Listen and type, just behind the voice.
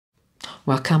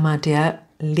Welcome, my dear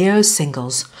Leo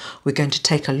singles. We're going to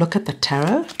take a look at the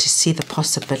tarot to see the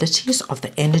possibilities of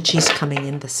the energies coming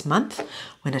in this month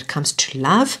when it comes to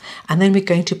love. And then we're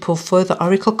going to pull further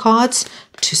oracle cards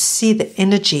to see the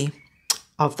energy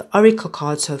of the oracle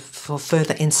cards for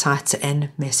further insights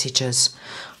and messages.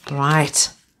 Right,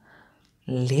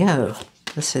 Leo,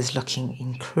 this is looking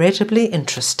incredibly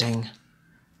interesting.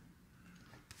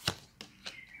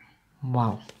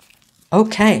 Wow.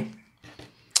 Okay.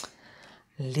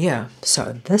 Leo,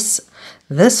 so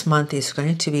this month is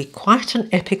going to be quite an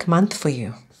epic month for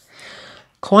you.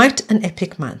 Quite an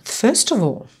epic month. First of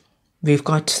all, we've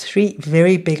got three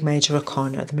very big major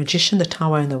arcana: the Magician, the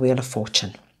Tower, and the Wheel of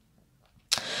Fortune.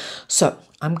 So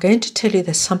I'm going to tell you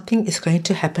that something is going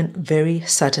to happen very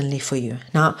suddenly for you.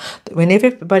 Now, whenever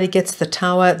everybody gets the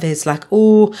Tower, there's like,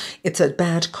 oh, it's a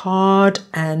bad card,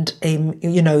 and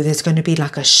there's going to be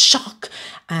like a shock,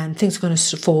 and things are going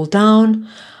to fall down.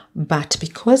 But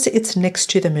because it's next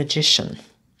to the Magician,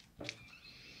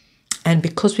 and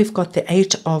because we've got the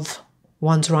Eight of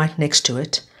Wands right next to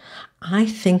it, I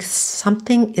think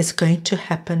something is going to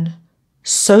happen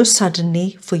so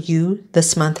suddenly for you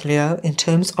this month, Leo, in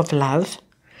terms of love.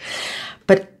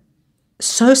 But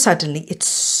so suddenly, it's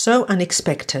so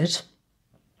unexpected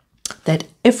that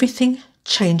everything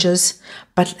changes,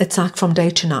 but it's like from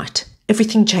day to night.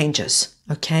 Everything changes,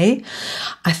 okay?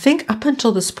 I think up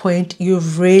until this point, you're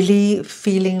really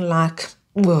feeling like,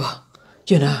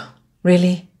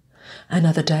 really?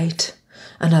 Another date?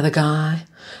 Another guy?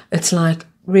 It's like,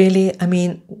 really? I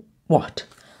mean, what?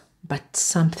 But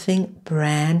something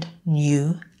brand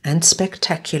new and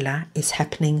spectacular is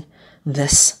happening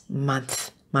this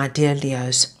month, my dear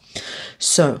Leos.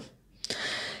 So,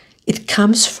 it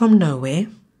comes from nowhere,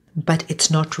 but it's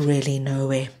not really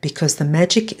nowhere, because the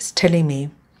magic is telling me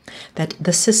that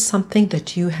this is something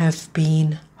that you have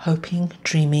been hoping,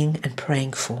 dreaming, and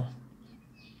praying for.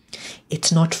 It's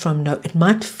not from it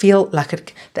might feel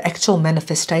like the actual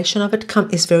manifestation of it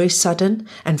is very sudden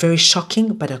and very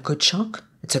shocking, but a good shock.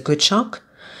 It's a good shock.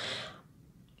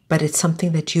 But it's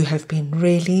something that you have been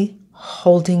really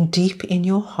holding deep in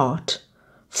your heart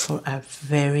for a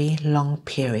very long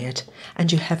period,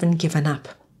 and you haven't given up.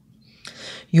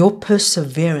 Your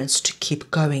perseverance to keep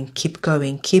going,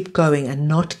 and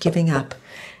not giving up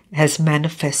has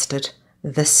manifested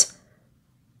this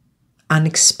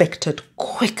unexpected,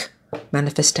 quick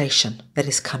manifestation that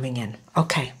is coming in.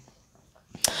 Okay,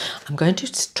 I'm going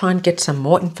to try and get some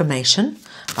more information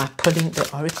by pulling the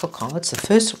oracle cards. The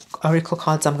first oracle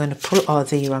cards I'm going to pull are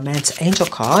the Romance Angel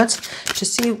cards to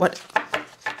see what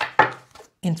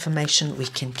information we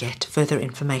can get, further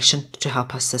information to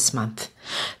help us this month.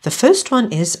 The first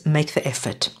one is make the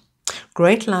effort.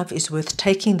 Great love is worth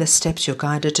taking the steps you're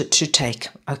guided to take.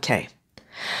 Okay,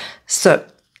 so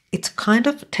it's kind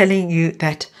of telling you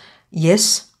that,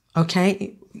 yes,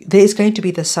 okay, there is going to be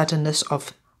the suddenness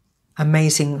of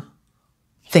amazing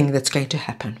thing that's going to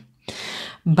happen.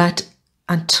 But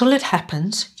until it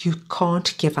happens, you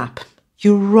can't give up.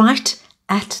 You're right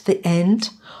at the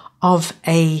end of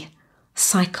a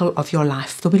cycle of your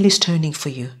life. The wheel is turning for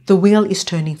you. The wheel is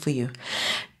turning for you.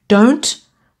 Don't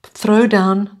throw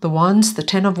down the wands, the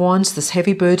 10 of Wands, this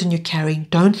heavy burden you're carrying.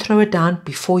 Don't throw it down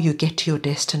before you get to your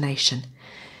destination.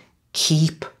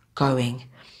 Keep going.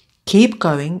 Keep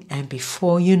going, and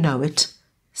before you know it,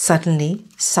 suddenly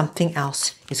something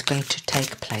else is going to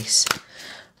take place.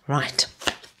 Right.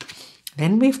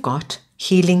 Then we've got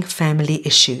healing family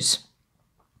issues.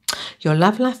 Your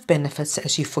love life benefits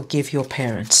as you forgive your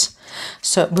parents.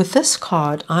 So with this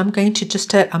card, I'm going to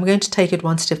take it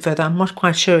one step further. I'm not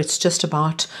quite sure it's just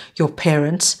about your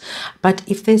parents, but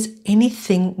if there's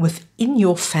anything within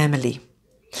your family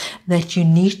that you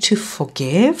need to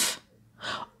forgive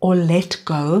or let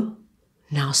go,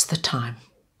 now's the time.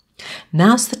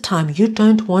 Now's the time. You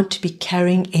don't want to be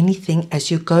carrying anything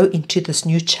as you go into this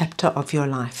new chapter of your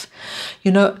life.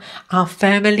 Our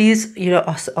families,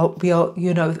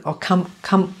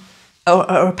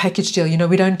 are a package deal.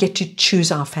 We don't get to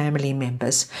choose our family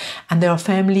members. And there are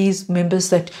families members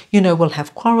that, we'll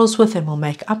have quarrels with and we'll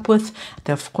make up with.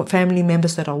 There are family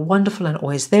members that are wonderful and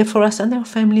always there for us. And there are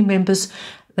family members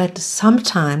that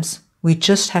sometimes we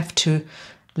just have to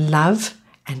love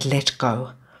and let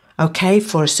go. Okay,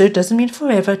 doesn't mean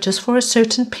forever, just for a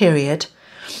certain period.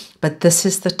 But this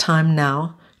is the time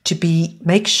now to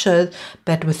make sure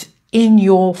that within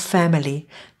your family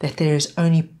that there is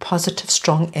only positive,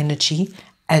 strong energy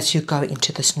as you go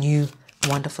into this new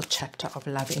wonderful chapter of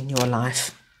love in your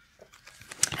life.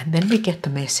 And then we get the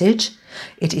message.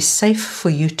 It is safe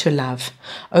for you to love.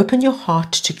 Open your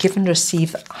heart to give and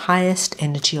receive the highest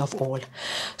energy of all.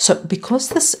 So because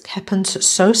this happens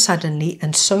so suddenly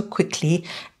and so quickly,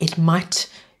 it might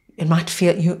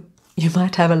feel you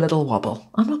might have a little wobble.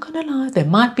 I'm not going to lie, there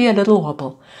might be a little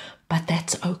wobble, but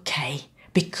that's okay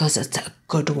because it's a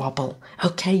good wobble.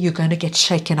 Okay, you're going to get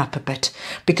shaken up a bit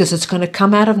because it's going to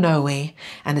come out of nowhere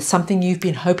and it's something you've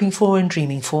been hoping for and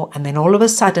dreaming for, and then all of a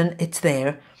sudden it's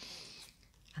there.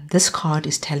 And this card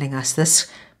is telling us this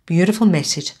beautiful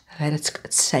message that it's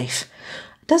safe.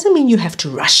 It doesn't mean you have to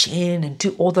rush in and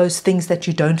do all those things that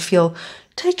you don't feel.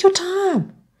 Take your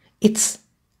time. It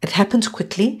happens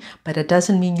quickly, but it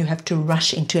doesn't mean you have to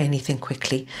rush into anything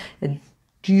quickly.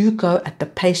 You go at the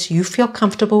pace you feel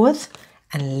comfortable with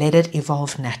and let it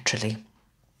evolve naturally.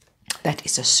 That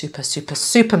is a super, super,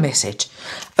 super message.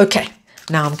 Okay,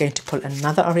 now I'm going to pull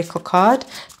another oracle card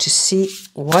to see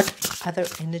what other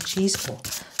energies or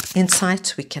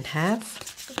insights we can have.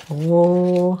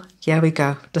 Oh, here we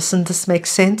go. Doesn't this make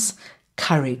sense?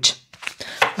 Courage.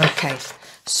 Okay.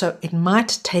 So it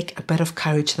might take a bit of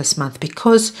courage this month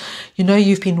because,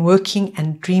 you've been working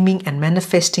and dreaming and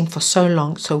manifesting for so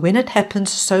long. So when it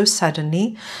happens so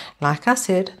suddenly, like I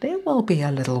said, there will be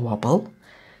a little wobble.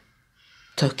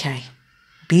 It's okay.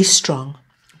 Be strong.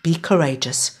 Be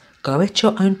courageous. Go at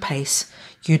your own pace.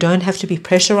 You don't have to be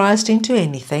pressurized into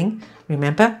anything.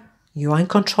 Remember, you are in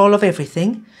control of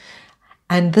everything.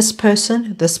 And this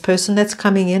person that's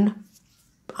coming in,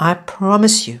 I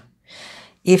promise you,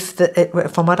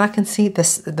 from what I can see,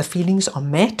 the feelings are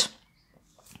met,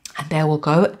 and they will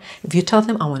go. If you tell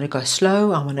them, I want to go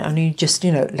slow, I want to only just,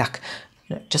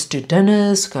 just do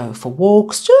dinners, go for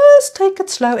walks, just take it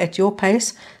slow at your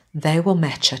pace, they will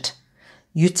match it.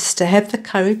 You just have the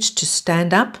courage to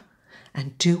stand up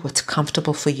and do what's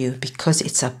comfortable for you because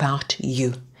it's about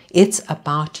you. It's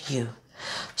about you.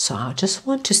 So I just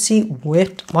want to see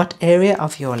what area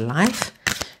of your life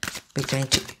we're going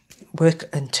to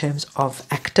work in terms of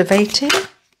activating.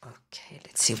 Okay,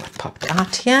 let's see what popped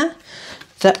out here.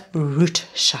 The root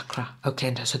chakra.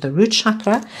 Okay, so the root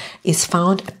chakra is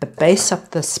found at the base of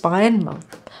the spine.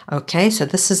 Okay, so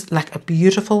this is like a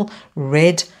beautiful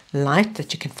red light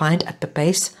that you can find at the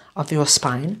base of your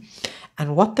spine.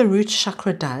 And what the root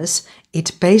chakra does,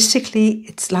 it's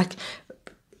like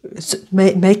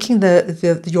making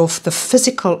the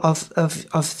physical of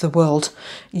the world,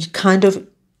 you kind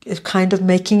of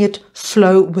making it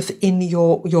flow within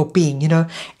your being.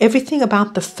 Everything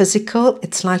about the physical,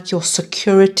 it's like your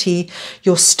security,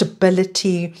 your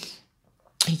stability,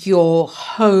 your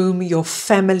home, your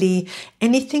family,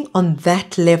 anything on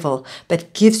that level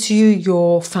that gives you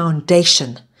your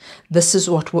foundation. This is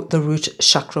what the root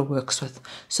chakra works with.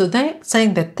 So they're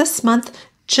saying that this month,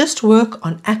 just work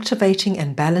on activating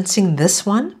and balancing this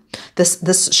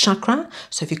chakra.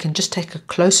 So if you can just take a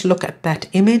close look at that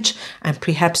image, and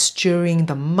perhaps during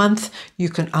the month you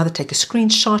can either take a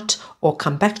screenshot or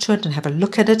come back to it and have a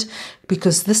look at it,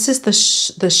 because this is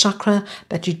the chakra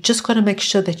that you just got to make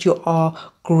sure that you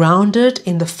are grounded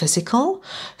in the physical.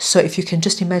 So if you can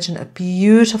just imagine a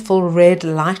beautiful red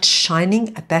light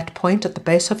shining at that point at the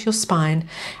base of your spine,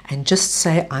 and just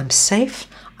say, I'm safe,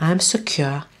 I'm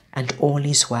secure, and all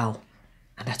is well.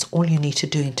 And that's all you need to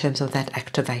do in terms of that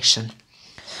activation.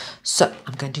 So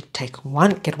I'm going to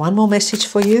get one more message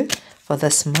for you for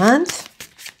this month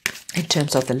in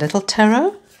terms of the little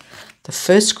tarot. The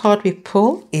first card we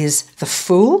pull is the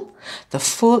Fool. The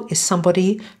Fool is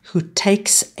somebody who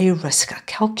takes a risk, a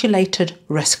calculated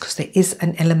risk, because there is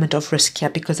an element of risk here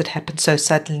because it happened so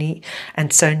suddenly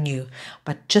and so new.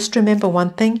 But just remember one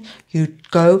thing, we've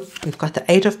got the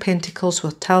Eight of Pentacles,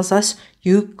 which tells us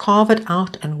you carve it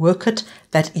out and work it,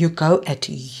 that you go at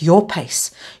your pace.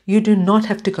 You do not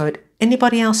have to go at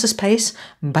anybody else's pace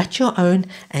but your own,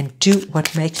 and do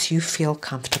what makes you feel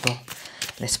comfortable.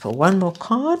 Let's pull one more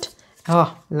card.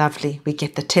 Oh, lovely. We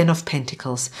get the Ten of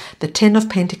Pentacles. The Ten of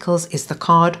Pentacles is the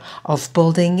card of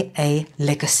building a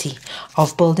legacy,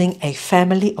 of building a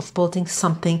family, of building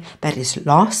something that is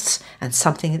lasts and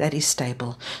something that is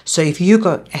stable. So if you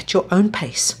go at your own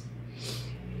pace,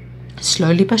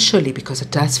 slowly but surely, because it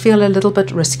does feel a little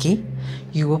bit risky,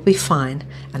 you will be fine,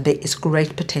 and there is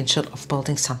great potential of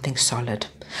building something solid.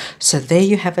 So there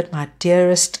you have it, my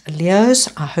dearest Leos.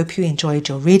 I hope you enjoyed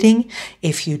your reading.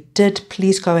 If you did,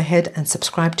 please go ahead and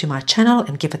subscribe to my channel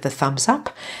and give it the thumbs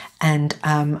up. And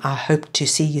I hope to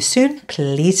see you soon.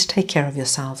 Please take care of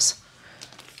yourselves.